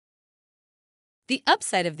The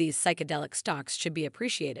upside of these psychedelic stocks should be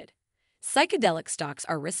appreciated. Psychedelic stocks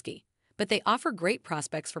are risky, but they offer great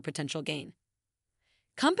prospects for potential gain.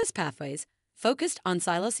 Compass Pathways, focused on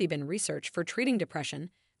psilocybin research for treating depression,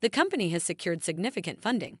 the company has secured significant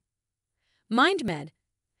funding. MindMed,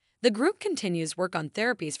 the group continues work on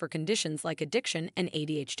therapies for conditions like addiction and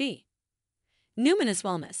ADHD. Numinous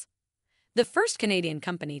Wellness, the first Canadian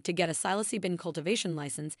company to get a psilocybin cultivation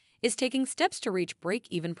license, is taking steps to reach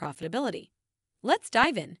break-even profitability. Let's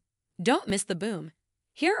dive in. Don't miss the boom.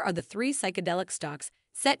 Here are the 3 psychedelic stocks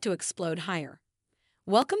set to explode higher.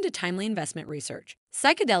 Welcome to Timely Investment Research.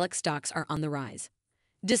 Psychedelic stocks are on the rise.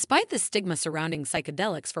 Despite the stigma surrounding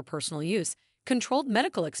psychedelics for personal use, controlled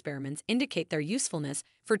medical experiments indicate their usefulness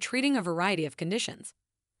for treating a variety of conditions.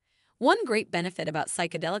 One great benefit about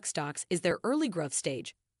psychedelic stocks is their early growth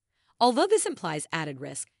stage. Although this implies added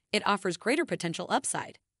risk, it offers greater potential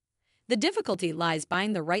upside. The difficulty lies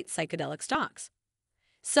buying the right psychedelic stocks.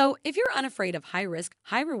 So, if you're unafraid of high-risk,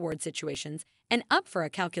 high-reward situations and up for a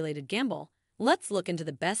calculated gamble, let's look into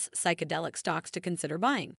the best psychedelic stocks to consider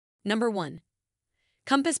buying. Number 1.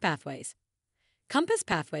 Compass Pathways. Compass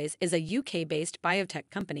Pathways is a UK-based biotech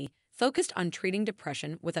company focused on treating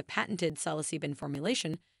depression with a patented psilocybin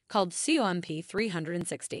formulation called COMP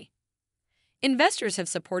 360. Investors have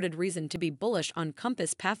supported reason to be bullish on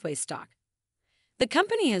Compass Pathways stock. The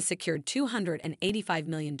company has secured $285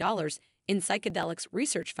 million in psychedelics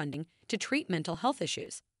research funding to treat mental health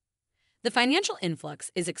issues. The financial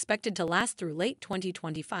influx is expected to last through late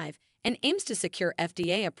 2025 and aims to secure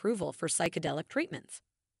FDA approval for psychedelic treatments.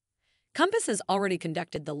 Compass has already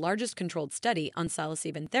conducted the largest controlled study on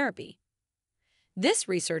psilocybin therapy. This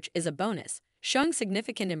research is a bonus, showing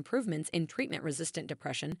significant improvements in treatment-resistant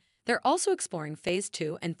depression. They're also exploring phase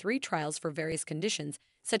 2 and 3 trials for various conditions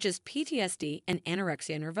such as PTSD and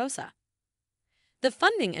anorexia nervosa. The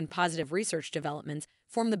funding and positive research developments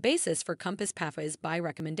form the basis for Compass Pathways' buy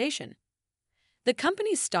recommendation. The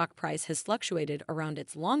company's stock price has fluctuated around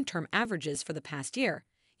its long-term averages for the past year,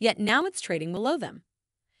 yet now it's trading below them.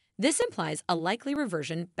 This implies a likely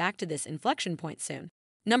reversion back to this inflection point soon.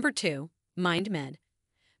 Number 2. MindMed.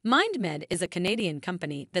 MindMed is a Canadian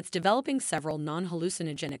company that's developing several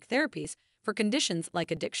non-hallucinogenic therapies for conditions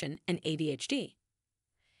like addiction and ADHD.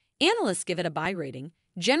 Analysts give it a buy rating,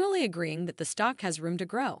 generally agreeing that the stock has room to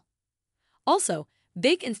grow. Also,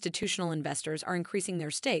 big institutional investors are increasing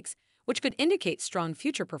their stakes, which could indicate strong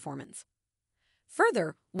future performance.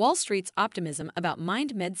 Further, Wall Street's optimism about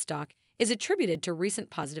MindMed stock is attributed to recent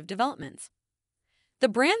positive developments. The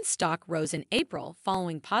brand's stock rose in April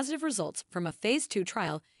following positive results from a phase 2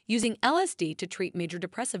 trial using LSD to treat major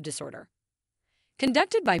depressive disorder.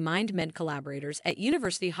 Conducted by MindMed collaborators at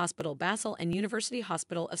University Hospital Basel and University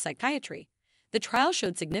Hospital of Psychiatry, the trial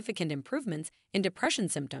showed significant improvements in depression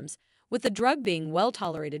symptoms, with the drug being well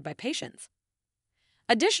tolerated by patients.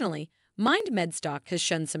 Additionally, MindMed stock has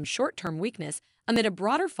shown some short-term weakness amid a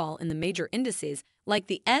broader fall in the major indices like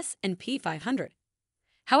the S&P 500.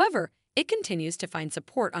 However, it continues to find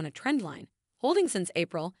support on a trend line, holding since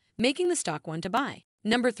April, making the stock one to buy.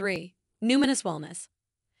 Number 3. Numinous Wellness.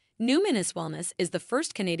 Numinous Wellness is the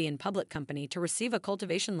first Canadian public company to receive a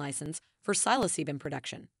cultivation license for psilocybin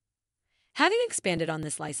production. Having expanded on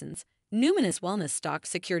this license, Numinous Wellness stock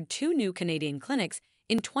secured 2 new Canadian clinics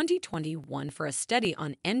in 2021 for a study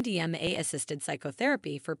on MDMA-assisted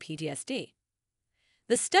psychotherapy for PTSD.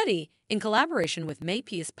 The study, in collaboration with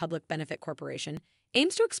Maypeace Public Benefit Corporation,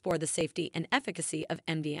 aims to explore the safety and efficacy of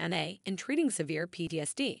MDMA in treating severe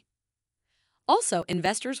PTSD. Also,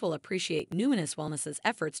 investors will appreciate Numinous Wellness's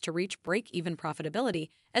efforts to reach break-even profitability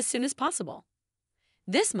as soon as possible.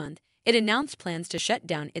 This month, it announced plans to shut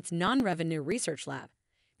down its non-revenue research lab,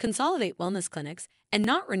 consolidate wellness clinics, and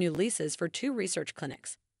not renew leases for 2 research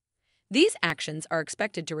clinics. These actions are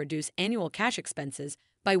expected to reduce annual cash expenses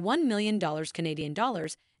by $1 million Canadian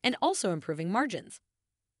dollars and also improving margins.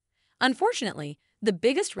 Unfortunately, the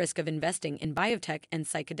biggest risk of investing in biotech and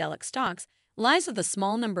psychedelic stocks lies with the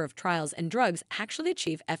small number of trials and drugs actually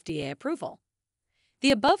achieve FDA approval.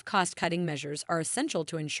 The above cost-cutting measures are essential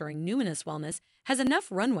to ensuring Numinous Wellness has enough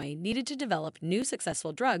runway needed to develop new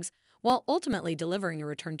successful drugs while ultimately delivering a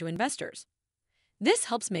return to investors. This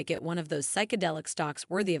helps make it one of those psychedelic stocks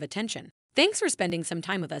worthy of attention. Thanks for spending some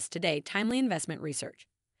time with us today, Timely Investment Research.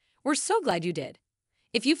 We're so glad you did.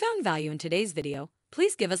 If you found value in today's video,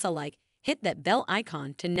 please give us a like, hit that bell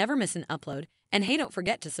icon to never miss an upload, and hey, don't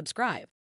forget to subscribe.